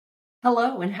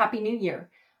Hello and Happy New Year.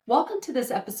 Welcome to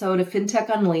this episode of FinTech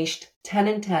Unleashed 10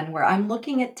 in 10, where I'm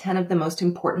looking at 10 of the most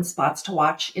important spots to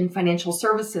watch in financial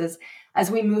services as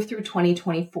we move through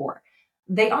 2024.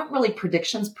 They aren't really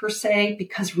predictions per se,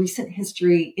 because recent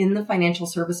history in the financial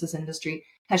services industry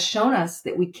has shown us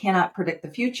that we cannot predict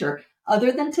the future,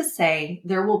 other than to say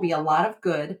there will be a lot of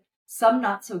good, some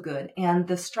not so good, and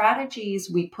the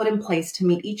strategies we put in place to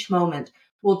meet each moment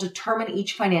will determine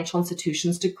each financial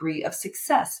institution's degree of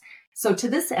success. So to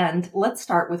this end, let's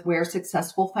start with where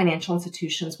successful financial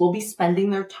institutions will be spending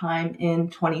their time in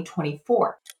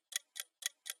 2024.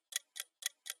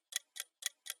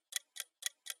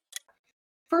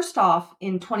 First off,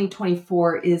 in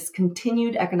 2024 is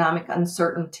continued economic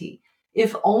uncertainty,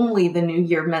 if only the new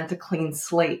year meant a clean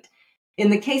slate. In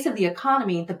the case of the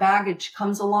economy, the baggage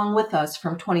comes along with us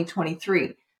from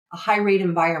 2023, a high rate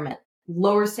environment,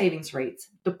 lower savings rates,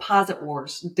 deposit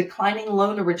wars, declining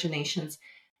loan originations,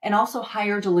 and also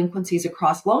higher delinquencies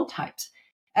across loan types.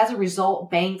 As a result,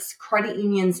 banks, credit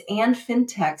unions, and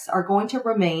fintechs are going to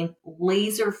remain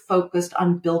laser focused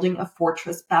on building a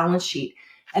fortress balance sheet.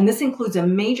 And this includes a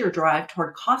major drive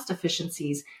toward cost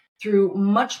efficiencies through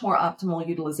much more optimal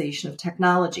utilization of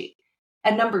technology.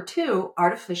 And number two,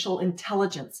 artificial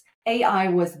intelligence. AI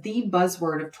was the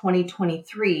buzzword of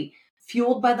 2023,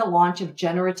 fueled by the launch of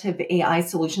generative AI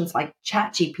solutions like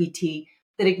ChatGPT,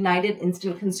 that ignited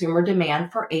instant consumer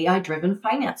demand for AI-driven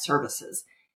finance services.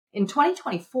 In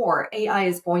 2024, AI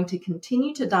is going to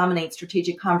continue to dominate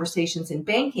strategic conversations in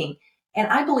banking, and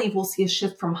I believe we'll see a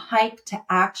shift from hype to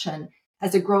action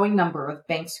as a growing number of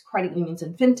banks, credit unions,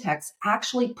 and fintechs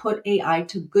actually put AI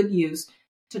to good use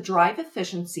to drive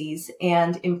efficiencies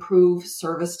and improve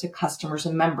service to customers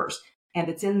and members. And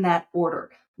it's in that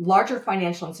order. Larger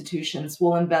financial institutions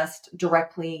will invest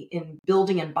directly in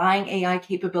building and buying AI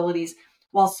capabilities,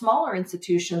 while smaller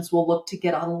institutions will look to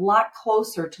get a lot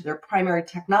closer to their primary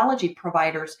technology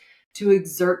providers to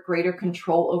exert greater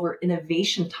control over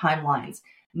innovation timelines.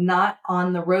 Not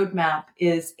on the roadmap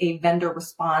is a vendor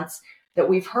response that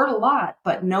we've heard a lot,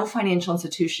 but no financial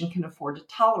institution can afford to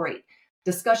tolerate.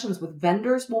 Discussions with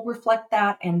vendors will reflect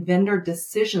that, and vendor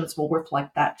decisions will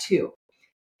reflect that too.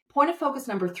 Point of focus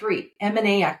number three,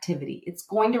 M&A activity. It's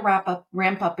going to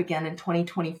ramp up again in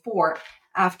 2024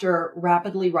 after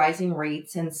rapidly rising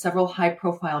rates and several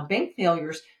high-profile bank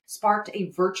failures sparked a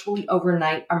virtually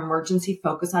overnight emergency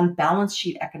focus on balance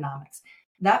sheet economics.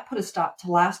 That put a stop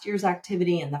to last year's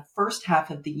activity in the first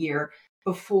half of the year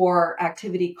before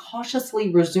activity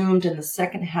cautiously resumed in the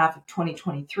second half of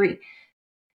 2023.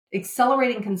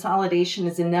 Accelerating consolidation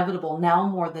is inevitable now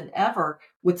more than ever,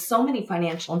 with so many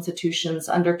financial institutions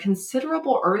under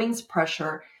considerable earnings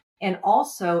pressure and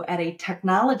also at a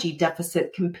technology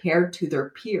deficit compared to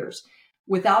their peers.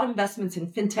 Without investments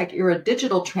in fintech era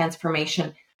digital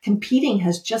transformation, competing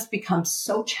has just become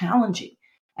so challenging.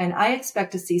 And I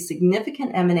expect to see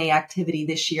significant M&A activity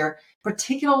this year,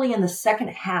 particularly in the second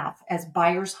half, as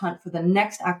buyers hunt for the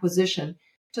next acquisition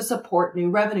to support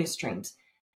new revenue streams.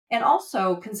 And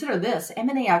also consider this,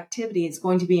 M&A activity is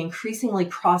going to be increasingly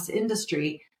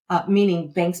cross-industry,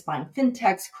 meaning banks buying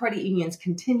fintechs, credit unions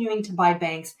continuing to buy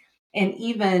banks, and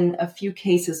even a few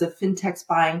cases of fintechs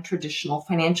buying traditional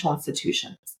financial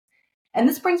institutions. And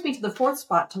this brings me to the fourth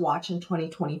spot to watch in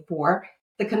 2024,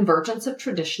 the convergence of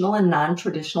traditional and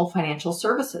non-traditional financial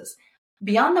services.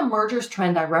 Beyond the mergers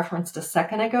trend I referenced a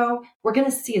second ago, we're going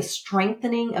to see a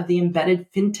strengthening of the embedded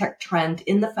fintech trend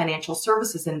in the financial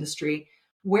services industry,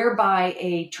 whereby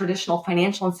a traditional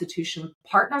financial institution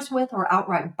partners with or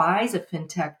outright buys a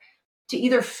fintech to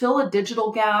either fill a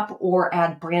digital gap or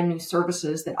add brand new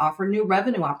services that offer new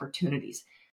revenue opportunities.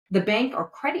 The bank or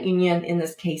credit union in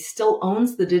this case still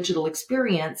owns the digital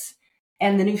experience,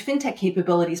 and the new fintech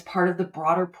capability is part of the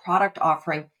broader product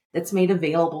offering that's made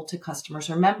available to customers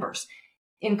or members.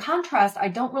 In contrast, I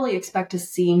don't really expect to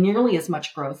see nearly as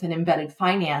much growth in embedded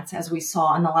finance as we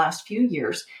saw in the last few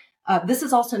years. This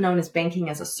is also known as banking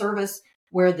as a service,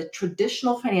 where the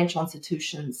traditional financial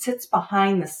institution sits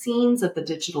behind the scenes of the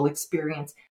digital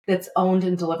experience that's owned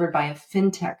and delivered by a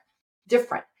fintech.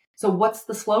 Different. So what's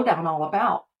the slowdown all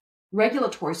about?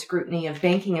 Regulatory scrutiny of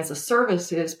banking as a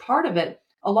service is part of it,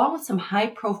 along with some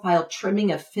high-profile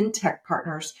trimming of fintech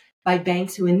partners by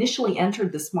banks who initially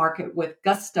entered this market with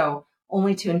gusto,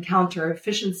 only to encounter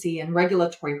efficiency and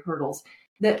regulatory hurdles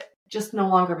that just no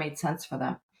longer made sense for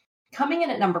them. Coming in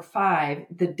at number 5,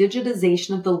 the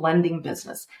digitization of the lending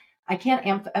business. I can't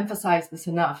emphasize this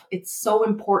enough. It's so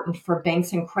important for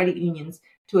banks and credit unions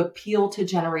to appeal to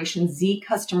Generation Z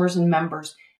customers and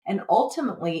members, and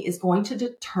ultimately is going to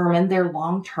determine their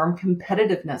long-term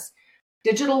competitiveness.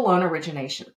 Digital loan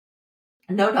origination.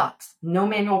 No docs, no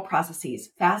manual processes,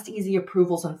 fast, easy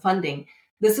approvals and funding.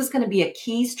 This is going to be a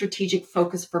key strategic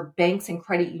focus for banks and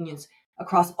credit unions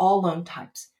across all loan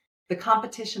types. The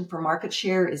competition for market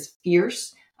share is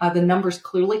fierce. The numbers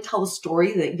clearly tell the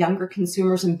story that younger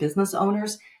consumers and business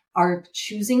owners are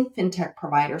choosing fintech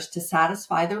providers to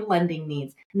satisfy their lending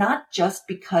needs, not just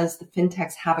because the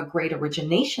fintechs have a great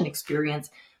origination experience,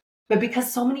 but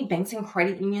because so many banks and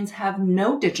credit unions have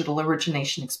no digital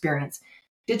origination experience.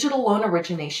 Digital loan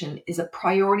origination is a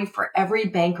priority for every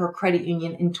bank or credit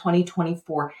union in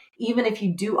 2024. Even if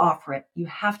you do offer it, you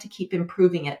have to keep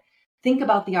improving it. Think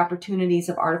about the opportunities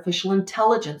of artificial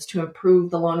intelligence to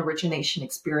improve the loan origination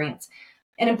experience.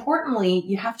 And importantly,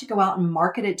 you have to go out and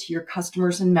market it to your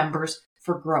customers and members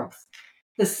for growth.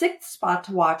 The sixth spot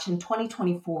to watch in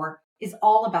 2024 is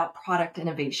all about product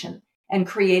innovation and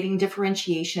creating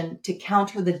differentiation to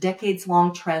counter the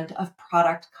decades-long trend of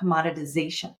product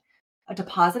commoditization. A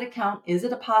deposit account is a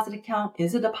deposit account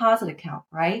is a deposit account,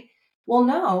 right? Well,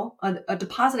 no, a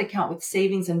deposit account with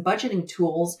savings and budgeting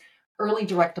tools, early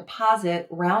direct deposit,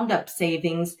 roundup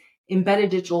savings, embedded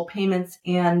digital payments,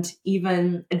 and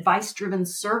even advice-driven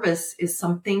service is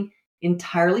something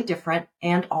entirely different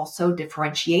and also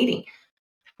differentiating.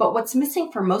 But what's missing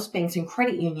for most banks and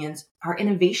credit unions are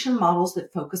innovation models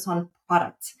that focus on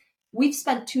products. We've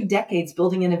spent 2 decades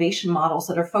building innovation models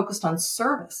that are focused on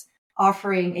service,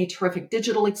 offering a terrific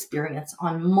digital experience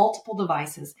on multiple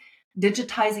devices,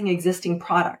 digitizing existing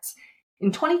products.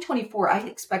 In 2024, I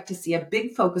expect to see a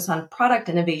big focus on product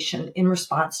innovation in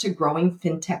response to growing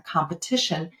fintech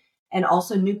competition and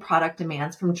also new product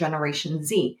demands from Generation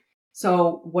Z.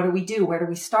 So what do we do? Where do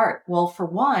we start? Well, for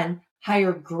one,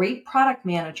 hire great product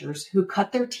managers who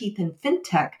cut their teeth in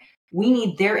fintech. We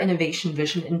need their innovation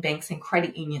vision in banks and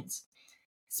credit unions.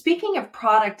 Speaking of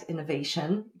product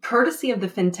innovation, courtesy of the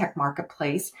fintech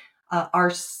marketplace,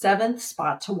 our seventh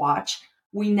spot to watch,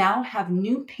 we now have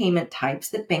new payment types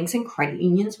that banks and credit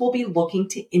unions will be looking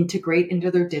to integrate into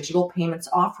their digital payments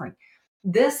offering.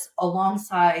 This,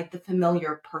 alongside the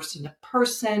familiar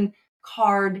person-to-person,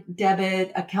 card,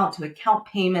 debit, account-to-account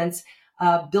payments,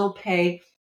 bill pay.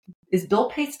 Is bill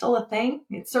pay still a thing?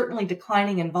 It's certainly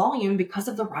declining in volume because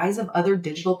of the rise of other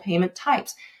digital payment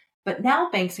types. But now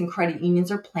banks and credit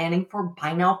unions are planning for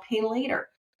buy now, pay later,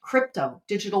 crypto,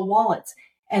 digital wallets.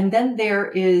 And then there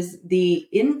is the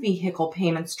in-vehicle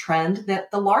payments trend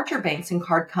that the larger banks and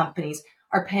card companies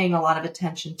are paying a lot of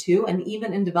attention to, and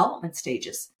even in development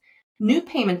stages. New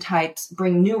payment types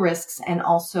bring new risks and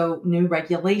also new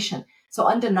regulation. So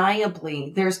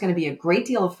undeniably, there's going to be a great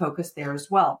deal of focus there as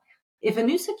well. If a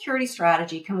new security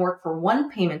strategy can work for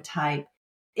one payment type,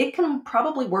 it can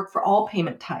probably work for all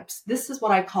payment types. This is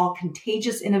what I call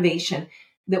contagious innovation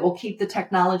that will keep the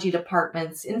technology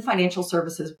departments in financial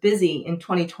services busy in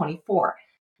 2024.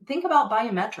 Think about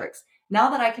biometrics. Now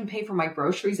that I can pay for my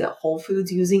groceries at Whole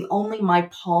Foods using only my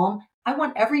palm, I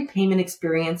want every payment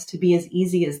experience to be as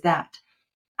easy as that.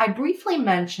 I briefly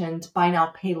mentioned buy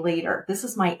now, pay later. This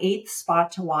is my eighth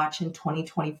spot to watch in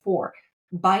 2024.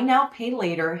 Buy now, pay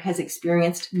later has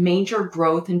experienced major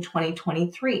growth in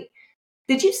 2023.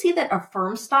 Did you see that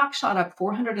Affirm stock shot up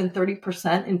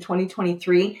 430% in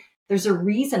 2023? There's a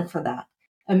reason for that.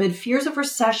 Amid fears of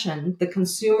recession, the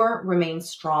consumer remains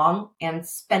strong and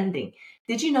spending.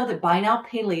 Did you know that buy now,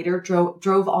 pay later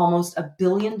drove almost $1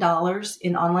 billion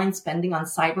in online spending on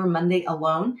Cyber Monday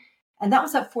alone? And that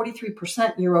was up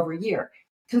 43% year over year.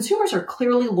 Consumers are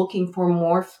clearly looking for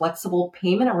more flexible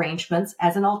payment arrangements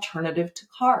as an alternative to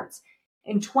cards.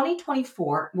 In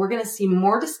 2024, we're going to see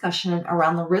more discussion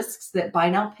around the risks that buy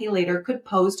now, pay later could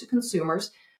pose to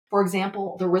consumers. For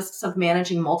example, the risks of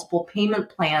managing multiple payment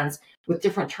plans with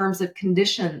different terms of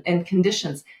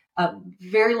conditions.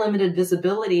 Very limited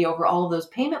visibility over all of those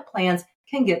payment plans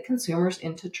can get consumers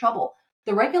into trouble.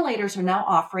 The regulators are now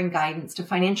offering guidance to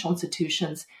financial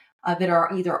institutions that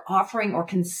are either offering or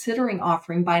considering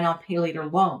offering buy now, pay later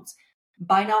loans.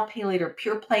 Buy now, pay later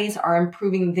pure plays are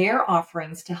improving their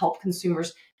offerings to help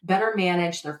consumers better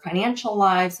manage their financial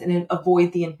lives and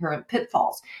avoid the inherent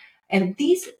pitfalls. And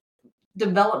these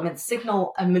developments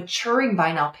signal a maturing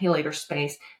buy now, pay later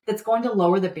space that's going to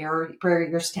lower the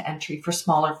barriers to entry for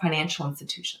smaller financial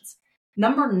institutions.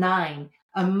 Number 9,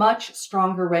 a much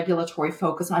stronger regulatory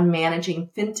focus on managing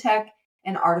fintech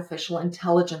and artificial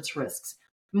intelligence risks.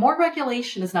 More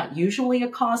regulation is not usually a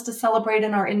cause to celebrate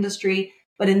in our industry,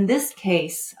 but in this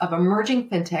case of emerging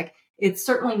fintech, it's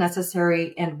certainly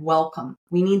necessary and welcome.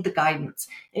 We need the guidance.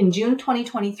 In June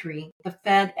 2023, the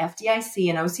Fed, FDIC,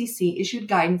 and OCC issued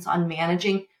guidance on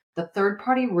managing the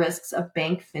third-party risks of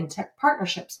bank fintech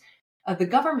partnerships. The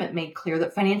government made clear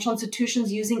that financial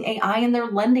institutions using AI in their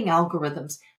lending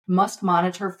algorithms must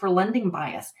monitor for lending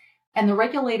bias. And the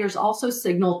regulators also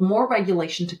signaled more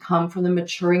regulation to come from the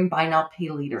maturing buy now, pay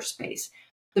later space.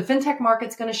 The fintech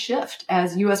market's going to shift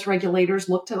as U.S. regulators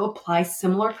look to apply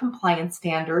similar compliance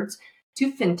standards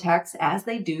to fintechs as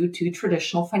they do to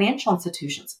traditional financial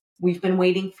institutions. We've been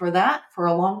waiting for that for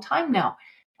a long time now.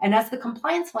 And as the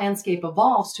compliance landscape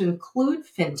evolves to include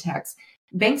fintechs,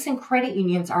 banks and credit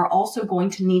unions are also going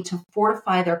to need to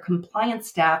fortify their compliance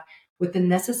staff with the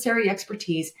necessary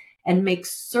expertise and make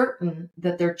certain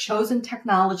that their chosen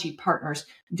technology partners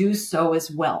do so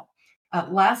as well.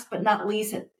 Last but not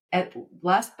least, at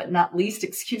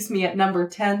number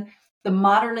 10, the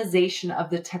modernization of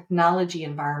the technology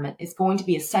environment is going to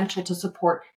be essential to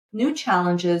support new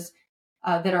challenges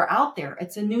that are out there.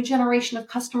 It's a new generation of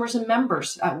customers and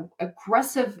members.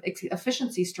 Aggressive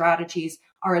efficiency strategies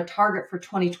are a target for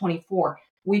 2024.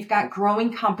 We've got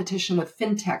growing competition with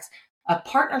fintechs,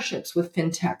 partnerships with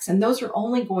fintechs, and those are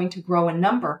only going to grow in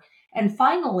number. And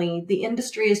finally, the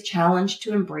industry is challenged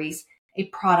to embrace a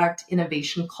product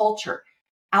innovation culture.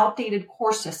 Outdated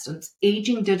core systems,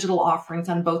 aging digital offerings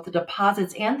on both the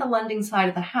deposits and the lending side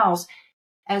of the house,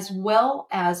 as well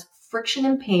as friction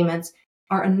in payments,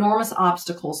 are enormous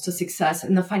obstacles to success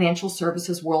in the financial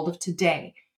services world of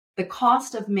today. The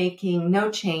cost of making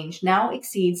no change now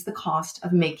exceeds the cost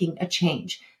of making a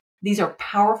change. These are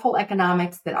powerful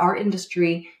economics that our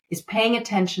industry is paying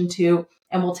attention to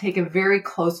and will take a very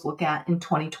close look at in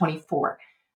 2024.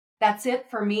 That's it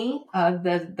for me,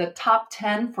 the top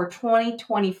 10 for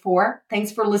 2024.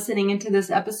 Thanks for listening into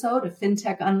this episode of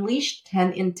FinTech Unleashed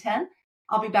 10 in 10.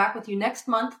 I'll be back with you next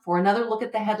month for another look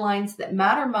at the headlines that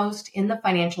matter most in the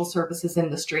financial services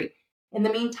industry. In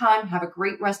the meantime, have a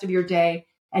great rest of your day,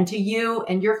 and to you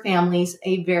and your families,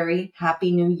 a very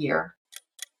happy new year.